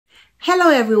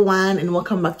Hello everyone and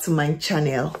welcome back to my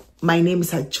channel. My name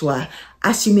is Achua.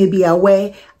 As you may be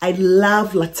aware, I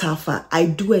love Lattafa. I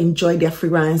do enjoy their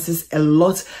fragrances a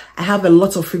lot. I have a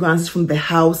lot of fragrances from the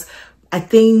house. I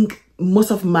think most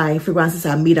of my fragrances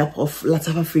are made up of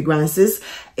Lattafa fragrances.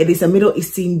 It is a Middle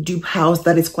Eastern dupe house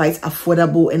that is quite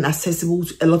affordable and accessible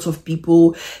to a lot of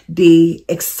people. They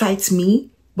excite me.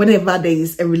 Whenever there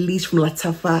is a release from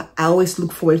Lattafa, I always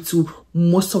look forward to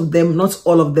most of them, not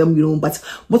all of them, but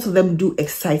most of them do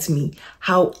excite me.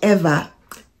 However,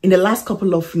 in the last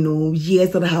couple of,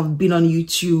 years that I have been on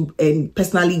YouTube and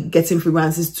personally getting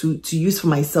fragrances to use for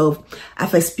myself,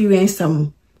 I've experienced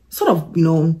some sort of,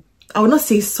 I will not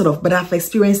say sort of, but I've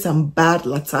experienced some bad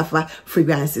Lattafa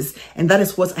fragrances. And that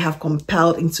is what I have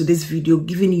compiled into this video,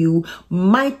 giving you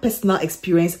my personal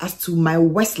experience as to my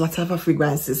worst Lattafa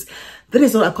fragrances. That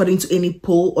is not according to any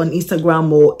poll on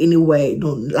Instagram or anywhere.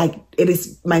 It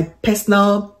is my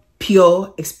personal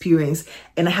pure experience.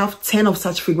 And I have 10 of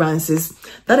such fragrances.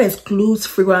 That excludes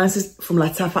fragrances from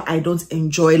Lattafa I don't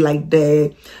enjoy, like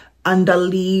the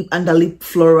underlip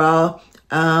floral.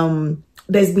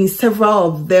 There's been several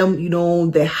of them,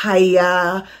 the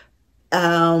higher,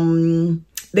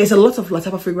 there's a lot of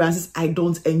Lattafa fragrances I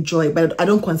don't enjoy, but I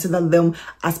don't consider them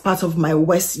as part of my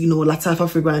worst, Lattafa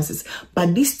fragrances.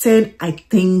 But these 10, I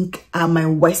think, are my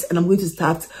worst. And I'm going to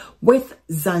start with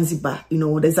Zanzibar,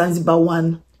 the Zanzibar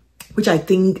one, which I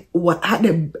think had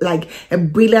a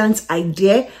brilliant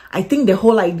idea. I think the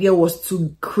whole idea was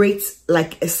to create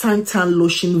like a suntan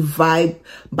lotion vibe,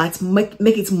 but make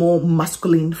it more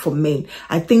masculine for men.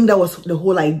 I think that was the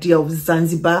whole idea of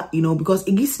Zanzibar, because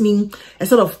it gives me a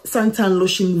sort of suntan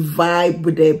lotion vibe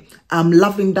with the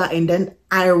lavender and then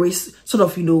iris sort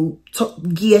of,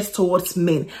 gears towards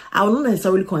men. I would not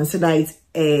necessarily consider it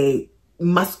a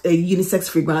unisex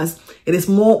fragrance. It is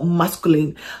more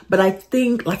masculine, but I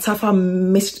think Lattafa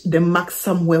missed the mark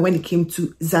somewhere when it came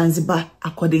to Zanzibar,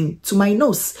 according to my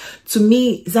nose. To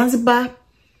me, Zanzibar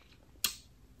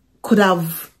could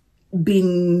have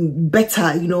been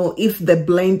better, if the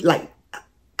blend,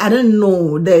 I don't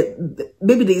know,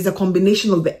 maybe there is a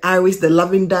combination of the iris, the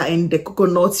lavender and the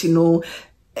coconuts,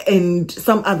 and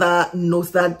some other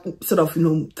notes that sort of,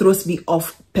 throws me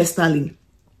off personally.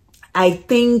 I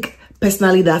think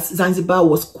personally that Zanzibar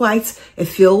was quite a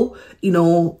feel,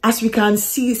 as we can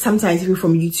see sometimes even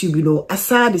from YouTube,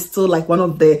 Assad is still like one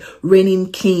of the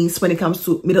reigning kings when it comes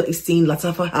to Middle Eastern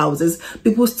Lattafa houses.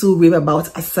 People still rave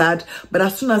about Assad, but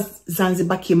as soon as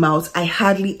Zanzibar came out, I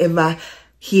hardly ever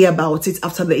hear about it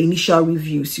after the initial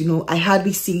reviews. I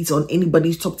hardly see it on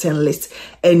anybody's top 10 list.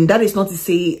 And that is not to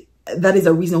say that is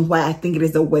the reason why I think it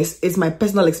is the worst. It's my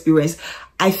personal experience.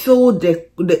 I feel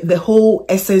the whole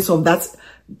essence of that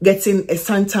getting a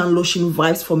suntan lotion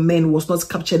vibes for men was not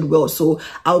captured well, so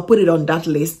I'll put it on that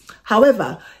list.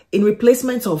 However, in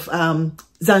replacement of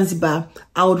Zanzibar,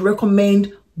 I would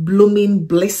recommend Blooming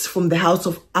Bliss from the house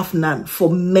of Afnan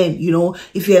for men.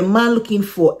 If you're a man looking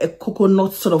for a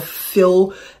coconut sort of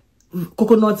feel,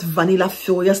 coconut vanilla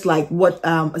feel, just like what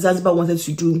Zanzibar wanted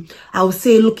to do, I would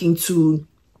say look into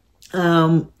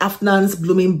Afnan's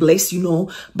Blooming Bliss,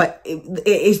 but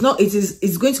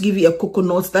it's going to give you a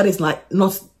coconut that is like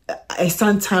not a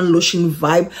suntan lotion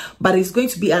vibe, but it's going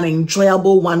to be an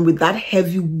enjoyable one with that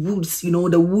heavy woods,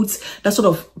 the woods, that sort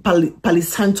of Palo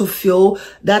Santo feel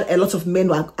that a lot of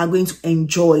men are going to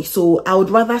enjoy. So I would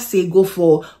rather say go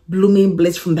for Blooming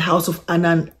Bliss from the house of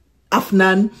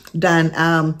Afnan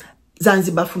than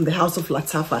Zanzibar from the house of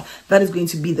Lattafa. That is going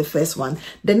to be the first one.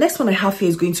 The next one I have here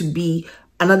is going to be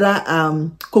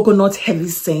another coconut heavy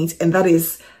scent, and that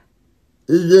is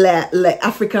Le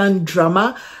African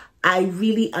Drama. I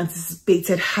really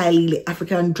anticipated highly Le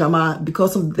African Drama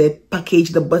because of the package,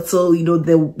 the bottle,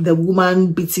 the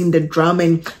woman beating the drum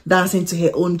and dancing to her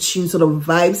own tune sort of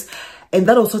vibes. And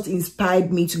that also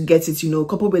inspired me to get it,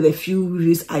 coupled with a few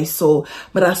reviews I saw.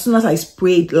 But as soon as I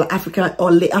sprayed Le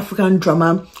African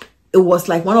Drama, it was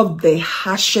like one of the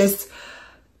harshest,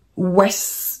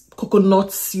 worst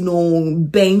coconuts,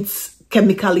 bent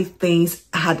chemically things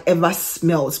I had ever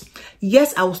smelled.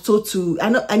 Yes, I was told to, I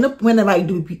know whenever I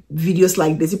do videos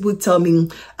like this, people tell me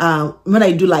when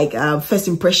I do like first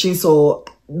impressions or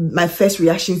my first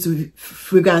reaction to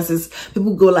fragrances,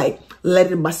 people go like, let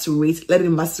it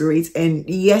macerate. And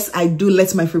yes, I do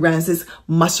let my fragrances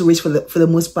macerate for the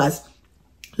most part.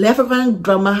 Le African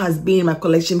Drama has been in my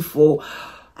collection for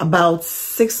about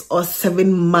 6 or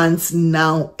 7 months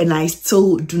now, and I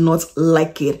still do not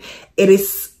like it. It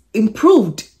is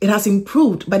improved. It has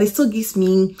improved, but it still gives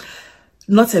me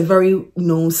not a very,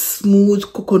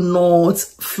 smooth coconut,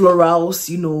 florals,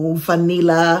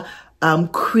 vanilla,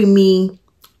 creamy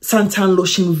suntan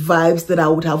lotion vibes that I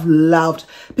would have loved.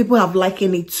 People have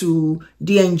likened it to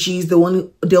D&G's the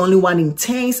only one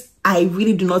intense. I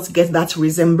really do not get that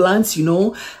resemblance, you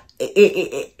know.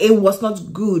 It was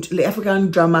not good. The African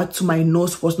drama to my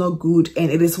nose was not good, and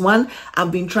it is one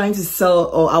I've been trying to sell,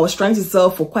 or I was trying to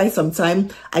sell for quite some time.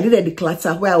 I did a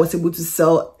declutter where I was able to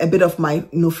sell a bit of my,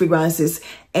 you know, fragrances,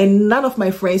 and none of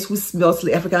my friends who smells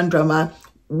the African drama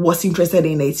was interested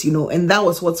in it, you know, and that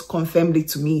was what confirmed it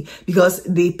to me, because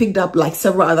they picked up like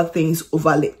several other things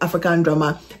over the African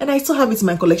drama, and I still have it in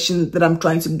my collection that I'm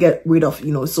trying to get rid of,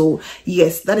 you know. So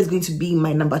yes, that is going to be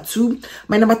my number 2.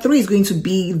 My number 3 is going to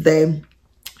be the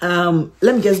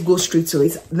let me just go straight to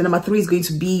it. The number 3 is going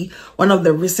to be one of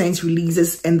the recent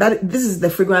releases, and this is the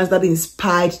fragrance that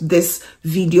inspired this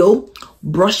video,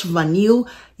 Brush Vanille.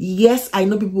 Yes, I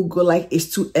know people go like,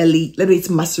 it's too early, let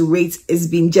it macerate. It's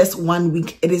been just 1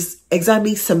 week. It is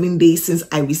exactly 7 days since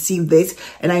I received it,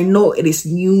 and I know it is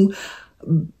new.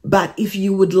 But if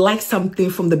you would like something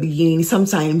from the beginning,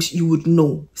 sometimes you would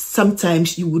know.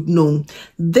 Sometimes you would know.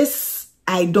 This,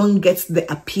 I don't get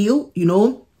the appeal, you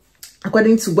know.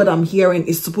 According to what I'm hearing,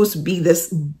 it's supposed to be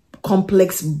this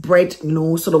complex bread, you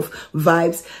know, sort of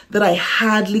vibes that I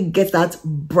hardly get that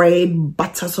bread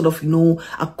butter sort of, you know,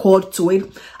 accord to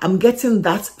it. I'm getting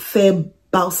that fair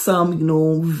balsam, you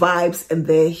know, vibes, and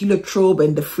the heliotrope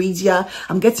and the freesia.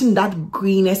 I'm getting that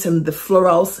greenness and the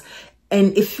florals,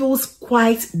 and it feels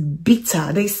quite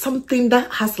bitter. There's something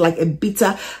that has like a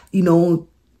bitter, you know,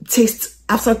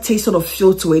 aftertaste sort of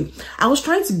feel to it. I was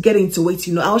trying to get into it,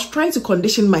 you know. I was trying to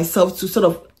condition myself to sort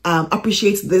of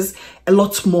appreciate this a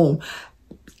lot more.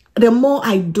 The more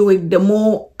I do it, the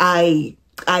more I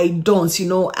don't, you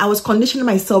know. I was conditioning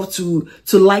myself to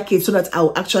like it so that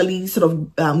I'll actually sort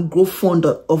of grow fond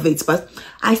of it, but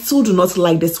I still do not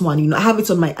like this one, you know. I have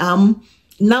it on my arm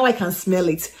now. I can smell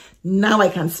it now. I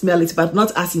can smell it, but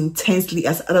not as intensely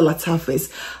as other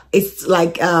Lattafas. It's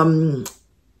like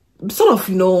sort of,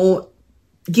 you know,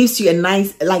 gives you a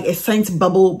nice, like a scent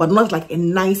bubble, but not like a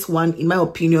nice one, in my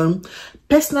opinion.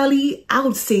 Personally, I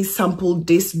would say sample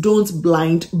this. Don't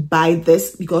blind buy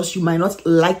this, because you might not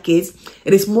like it.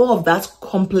 It is more of that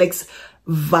complex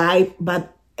vibe,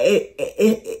 but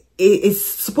it's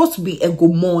supposed to be a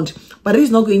gourmand, but it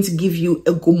is not going to give you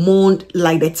a gourmand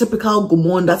like the typical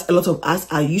gourmand that a lot of us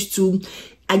are used to.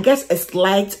 I guess a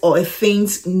slight or a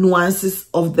faint nuances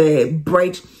of the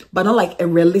bread, but not like a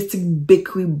realistic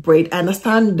bakery bread. I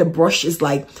understand the brush is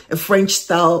like a French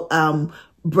style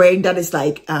bread that is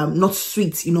like not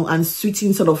sweet, you know, and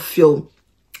sweetened sort of feel.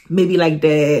 Maybe like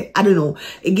I don't know,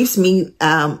 it gives me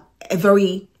a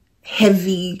very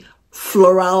heavy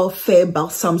floral fair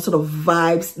balsam sort of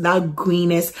vibes, that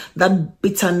greenness, that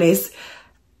bitterness.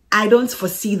 I don't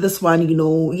foresee this one, you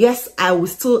know. Yes, I will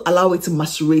still allow it to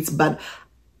macerate, but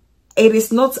it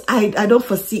is not, I don't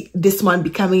foresee this one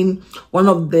becoming one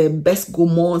of the best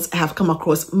gourmands I have come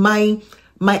across. My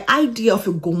idea of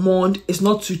a gourmand is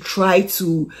not to try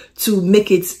to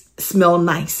make it smell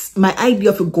nice. My idea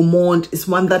of a gourmand is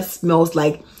one that smells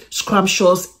like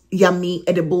scrumptious, yummy,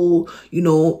 edible, you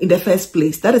know, in the first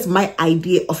place. That is my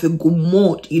idea of a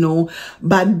gourmand, you know.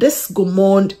 But this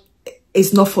gourmand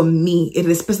is not for me. It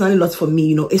is personally not for me,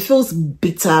 you know. It feels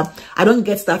bitter. I don't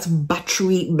get that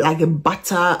buttery, like a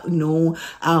butter, you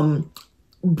know,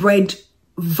 bread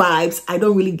vibes. I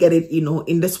don't really get it, you know,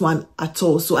 in this one at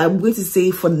all. So I'm going to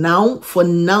say for now,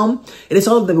 it is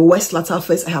all of the West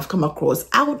Lattafas I have come across.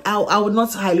 I would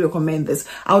not highly recommend this.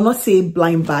 I would not say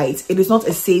blind buy it. It is not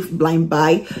a safe blind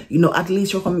buy, you know. At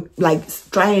least like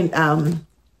try and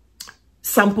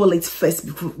sample it first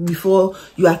before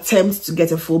you attempt to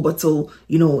get a full bottle,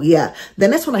 you know. Yeah, the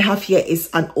next one I have here is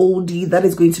an oldie. That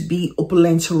is going to be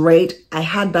Opulent Red. I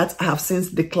had that. I have since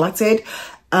decluttered.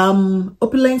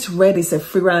 Opulent Red is a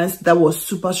fragrance that was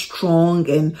super strong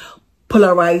and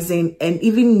polarizing, and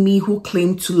even me who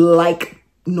claim to like,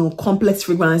 you know, complex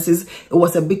fragrances, it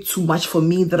was a bit too much for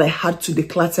me that I had to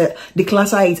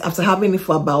declutter it after having it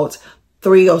for about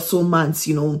 3 or so months,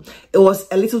 you know. It was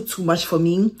a little too much for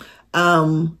me.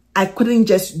 I couldn't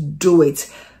just do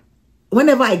it.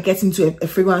 Whenever I get into a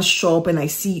fragrance shop and I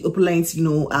see Opulent, you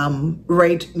know,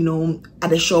 Red, you know, at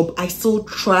the shop, I still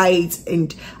try it.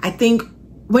 And I think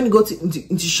when you go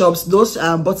into shops, those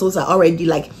bottles are already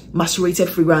like macerated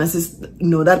fragrances, you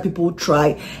know, that people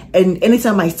try. And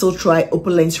anytime I still try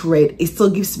Opulent Red, it still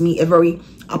gives me a very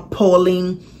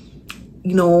appalling,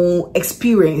 you know,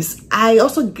 experience. I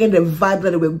also get the vibe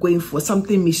that they were going for,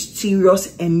 something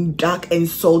mysterious and dark and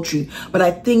sultry, but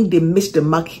I think they missed the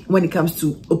mark when it comes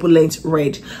to Opulent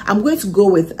Red. I'm going to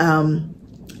go with Anna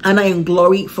and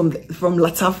Glory from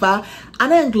Lattafa.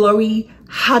 Anna and Glory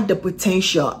had the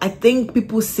potential. I think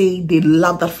people say they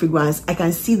love that fragrance. I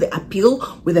can see the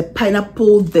appeal with the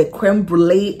pineapple, the creme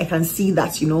brulee. I can see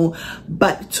that, you know,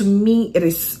 but to me, it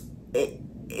is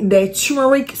the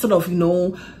turmeric sort of, you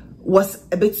know, was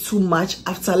a bit too much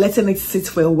after letting it sit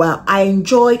for a while. I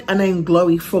enjoyed Anna in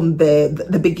Glory from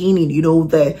the beginning, you know,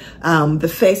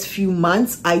 the first few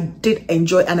months. I did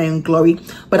enjoy Anna in Glory,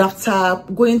 but after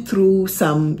going through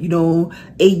some, you know,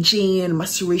 aging and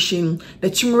maceration,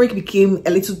 the turmeric became a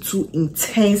little too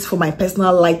intense for my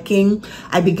personal liking.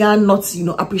 I began not, you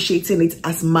know, appreciating it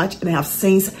as much, and I have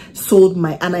since sold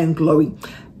my Anna in Glory.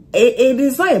 It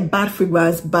is not a bad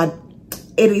fragrance, but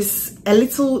it is a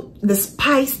little, the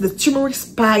spice, the turmeric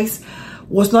spice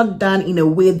was not done in a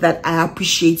way that I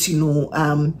appreciate, you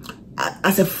know,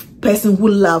 as a person who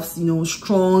loves, you know,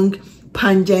 strong,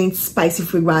 pungent, spicy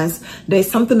fragrance. There's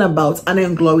something about Anna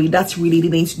in Glory that really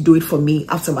didn't do it for me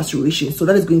after maturation. So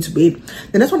that is going to be it.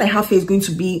 The next one I have here is going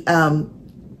to be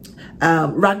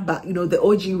Ragba, you know, the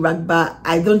OG Ragba.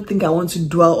 I don't think I want to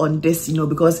dwell on this, you know,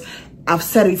 because I've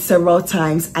said it several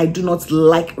times. I do not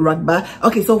like Ragba.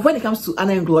 Okay, so when it comes to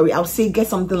Anna in Glory, I'll say get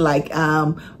something like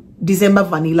December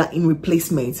Vanilla in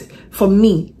replacement. For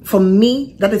me,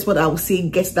 that is what I would say,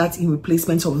 get that in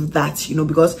replacement of that, you know,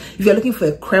 because if you're looking for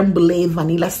a creme brulee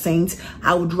vanilla scent,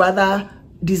 I would rather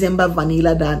December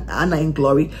Vanilla than Anna in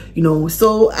Glory, you know.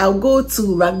 So I'll go to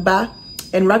Ragba,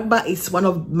 and Ragba is one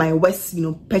of my West, you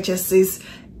know, purchases.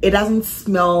 It doesn't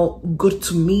smell good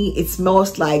to me. It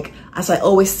smells like, as I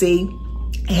always say,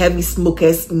 heavy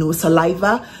smokers, you know,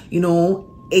 saliva. You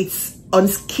know, it's on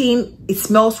skin, it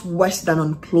smells worse than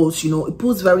on clothes, you know. It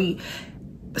pulls very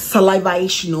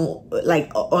saliva-ish, you know, like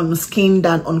on skin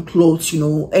than on clothes, you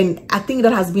know. And I think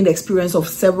that has been the experience of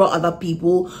several other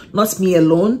people, not me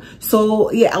alone.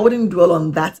 So yeah, I wouldn't dwell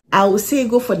on that. I would say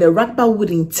go for the Ragba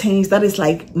Wood Intense. That is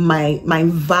like my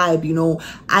vibe, you know.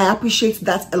 I appreciate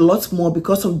that a lot more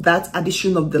because of that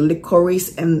addition of the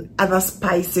licorice and other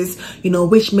spices, you know,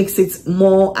 which makes it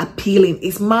more appealing.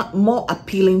 It's more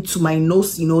appealing to my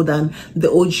nose, you know, than the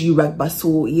OG Ragba.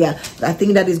 So yeah, I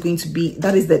think that is going to be,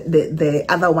 that is the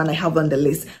other one I have on the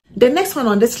list. The next one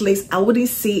on this list, I wouldn't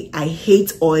say I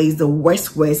hate or is the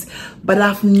worst, but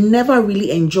I've never really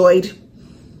enjoyed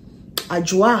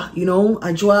Ajwa, you know,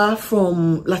 Ajwa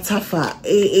from Lattafa.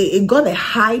 It got a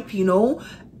hype, you know,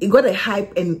 it got a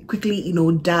hype and quickly, you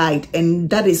know, died. And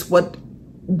that is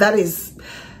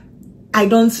I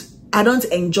don't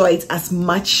enjoy it as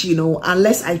much, you know,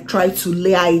 unless I try to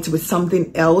layer it with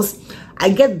something else. I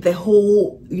get the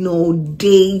whole, you know,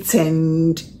 date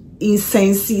and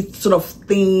incensey sort of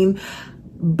thing,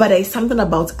 but there's something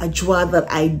about Ajwa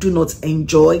that I do not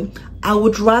enjoy. I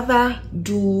would rather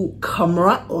do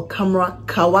Kamra or Kamra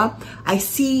Kawa. I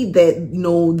see the, you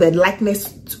know, the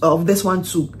likeness of this one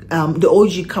to the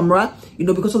OG Kamra, you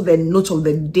know, because of the note of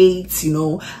the dates, you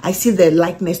know. I see the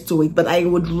likeness to it, but I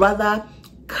would rather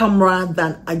Kamra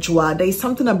than Ajwa. There is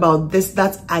something about this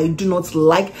that I do not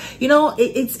like. You know,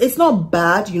 it's not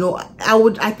bad, you know.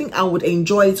 I think I would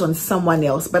enjoy it on someone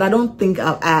else, but I don't think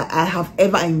I have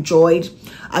ever enjoyed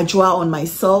Ajwa on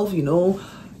myself, you know.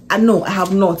 No, I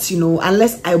have not, you know,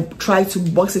 unless I try to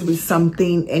box it with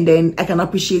something and then I can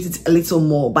appreciate it a little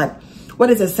more. But what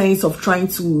is the sense of trying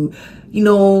to, you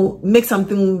know, make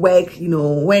something work, you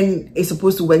know, when it's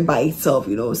supposed to work by itself,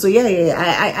 you know? So yeah,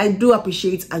 I do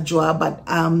appreciate Ajwa, but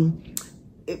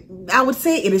I would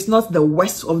say it is not the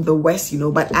worst of the worst, you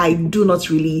know, but I do not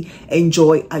really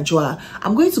enjoy Ajwa.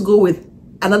 I'm going to go with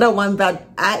another one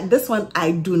that this one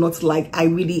I do not like. I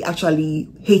really actually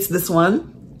hate this one.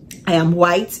 I Am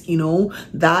White, you know,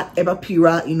 that Eva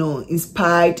Pura, you know,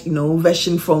 inspired, you know,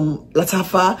 version from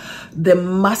Lattafa. The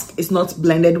mask is not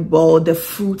blended well. The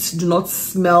fruits do not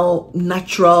smell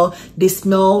natural. They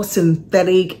smell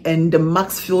synthetic, and the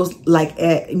mask feels like,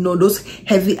 you know, those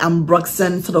heavy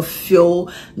ambroxan sort of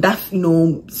feel that, you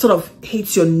know, sort of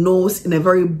hits your nose in a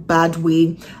very bad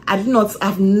way. I've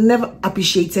never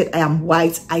appreciated I Am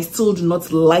White. I still do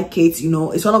not like it, you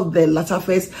know. It's one of the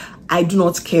Lattafas I do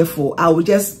not care for. I will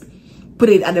just put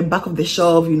it at the back of the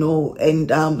shelf, you know,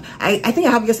 and I think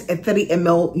I have just a 30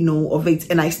 ml, you know, of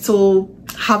it, and I still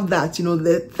have that, you know,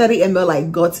 the 30 ml I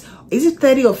got. Is it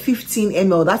 30 or 15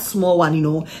 ml, that small one, you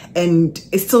know, and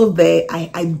it's still there.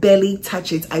 I barely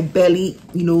touch it. I barely,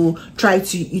 you know, try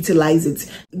to utilize it.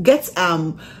 Get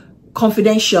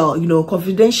Confidential, you know,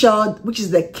 Confidential, which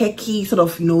is the keki sort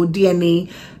of, you know,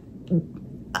 DNA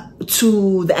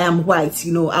to the I Am White,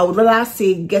 you know. I would rather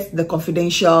say get the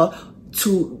Confidential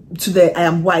to the I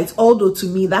Am White, although to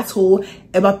me that whole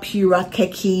Eva Pura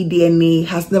keki DNA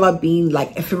has never been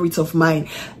like a favorite of mine.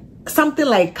 Something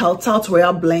like Caltalt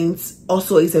Royal Blends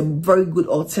also is a very good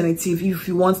alternative if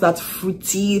you want that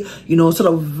fruity, you know,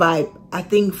 sort of vibe. I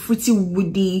think fruity,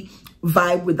 woody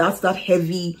vibe without that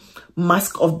heavy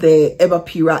mask of the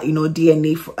Everpura, you know,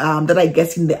 DNA that I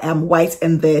get in the white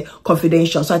and the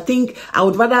Confidential. So I think I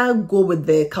would rather go with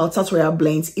the Caltalt Royal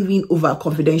Blends even over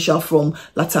Confidential from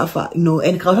Lattafa, you know,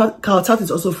 and Caltalt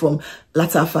is also from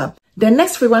Lattafa. The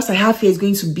next fragrance I have here is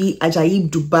going to be Ajaib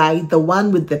Dubai, the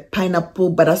one with the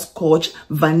pineapple, butterscotch,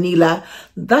 vanilla.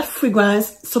 That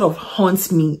fragrance sort of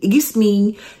haunts me. It gives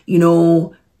me, you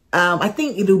know, I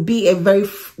think it will be a very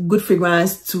good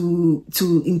fragrance to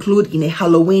include in a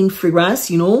Halloween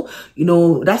fragrance, you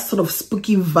know, that sort of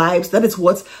spooky vibes. That is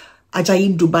what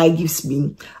Ajaib Dubai gives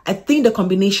me. I think the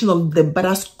combination of the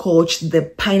butterscotch, the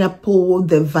pineapple,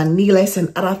 the vanillas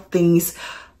and other things,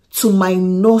 to my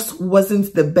nose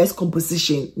wasn't the best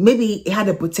composition. Maybe it had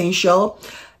a potential.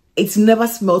 It never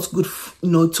smells good, you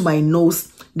know, to my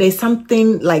nose. There's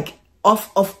something like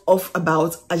off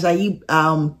about Ajaib,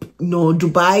 you know,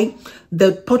 Dubai.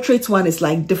 The portrait one is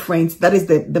like different. That is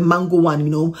the mango one, you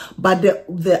know. But the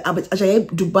Ajaib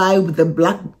Dubai with the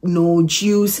black, you know,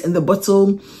 juice in the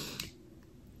bottle,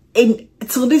 and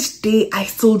till this day I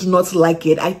still do not like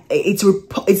it.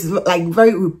 It's like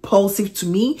very repulsive to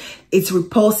me. It's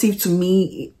repulsive to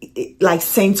me, like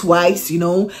scent wise, you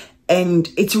know, and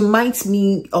it reminds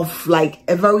me of like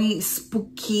a very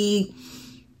spooky,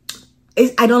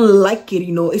 I don't like it,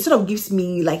 you know. It sort of gives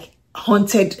me like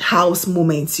haunted house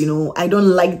moments, you know. I don't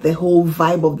like the whole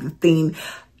vibe of the thing.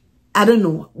 I don't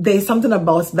know. There's something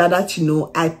about that, you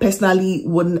know, I personally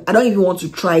wouldn't, I don't even want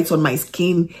to try it on my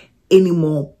skin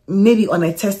anymore. Maybe on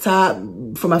a tester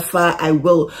from afar I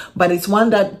will, but it's one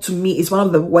that to me is one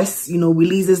of the worst, you know,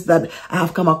 releases that I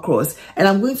have come across. And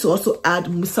I'm going to also add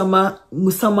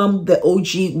Musamman, the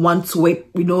OG one to it,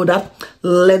 you know, that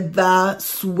leather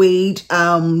suede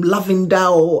lavender,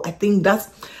 or I think that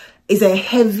is a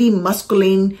heavy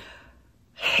masculine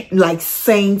like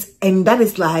scent, and that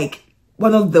is like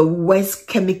one of the worst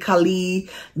chemically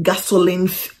gasoline,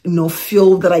 you know,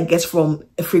 fuel that I get from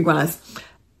a fragrance.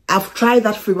 I've tried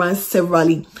that fragrance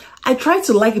severally. I try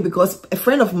to like it because a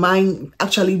friend of mine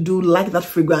actually do like that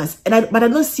fragrance, and but I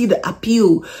don't see the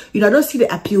appeal. You know, I don't see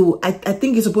the appeal. I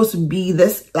think it's supposed to be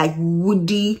this like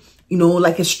woody, you know,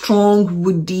 like a strong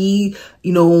woody,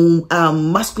 you know,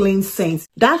 masculine scent.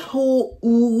 That whole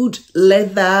wood,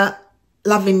 leather,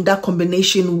 lavender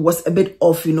combination was a bit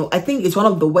off, you know. I think it's one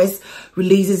of the worst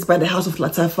releases by the House of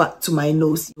Lattafa to my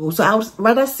nose. So I would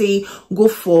rather say go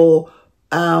for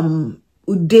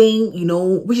Udain, you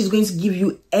know, which is going to give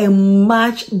you a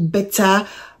much better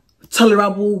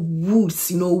tolerable woods,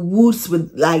 you know, woods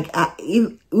with like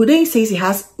Udain says it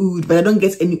has oud, but I don't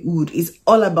get any oud. It's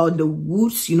all about the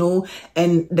woods, you know,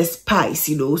 and the spice,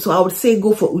 you know. So I would say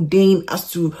go for Udain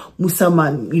as to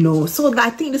Musamman, you know. So I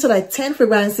think these are like 10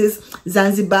 fragrances: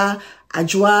 Zanzibar,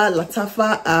 Ajwa,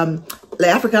 Lattafa,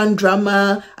 like African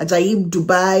Drama, Ajaib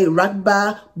Dubai,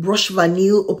 Ragba, Brush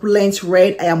Vanille, Opulent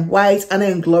Red, I Am White, Anna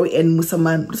and Glory, and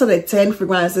Musamman. These are the 10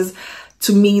 fragrances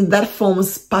to me that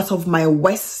forms part of my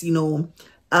West, you know,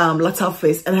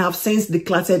 Lattafas, and I have since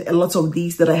decluttered a lot of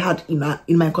these that I had in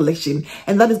my collection.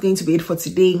 And that is going to be it for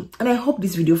today, and I hope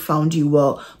this video found you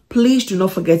well. Please do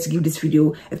not forget to give this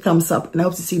video a thumbs up, and I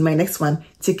hope to see you in my next one.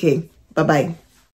 Take care. Bye bye.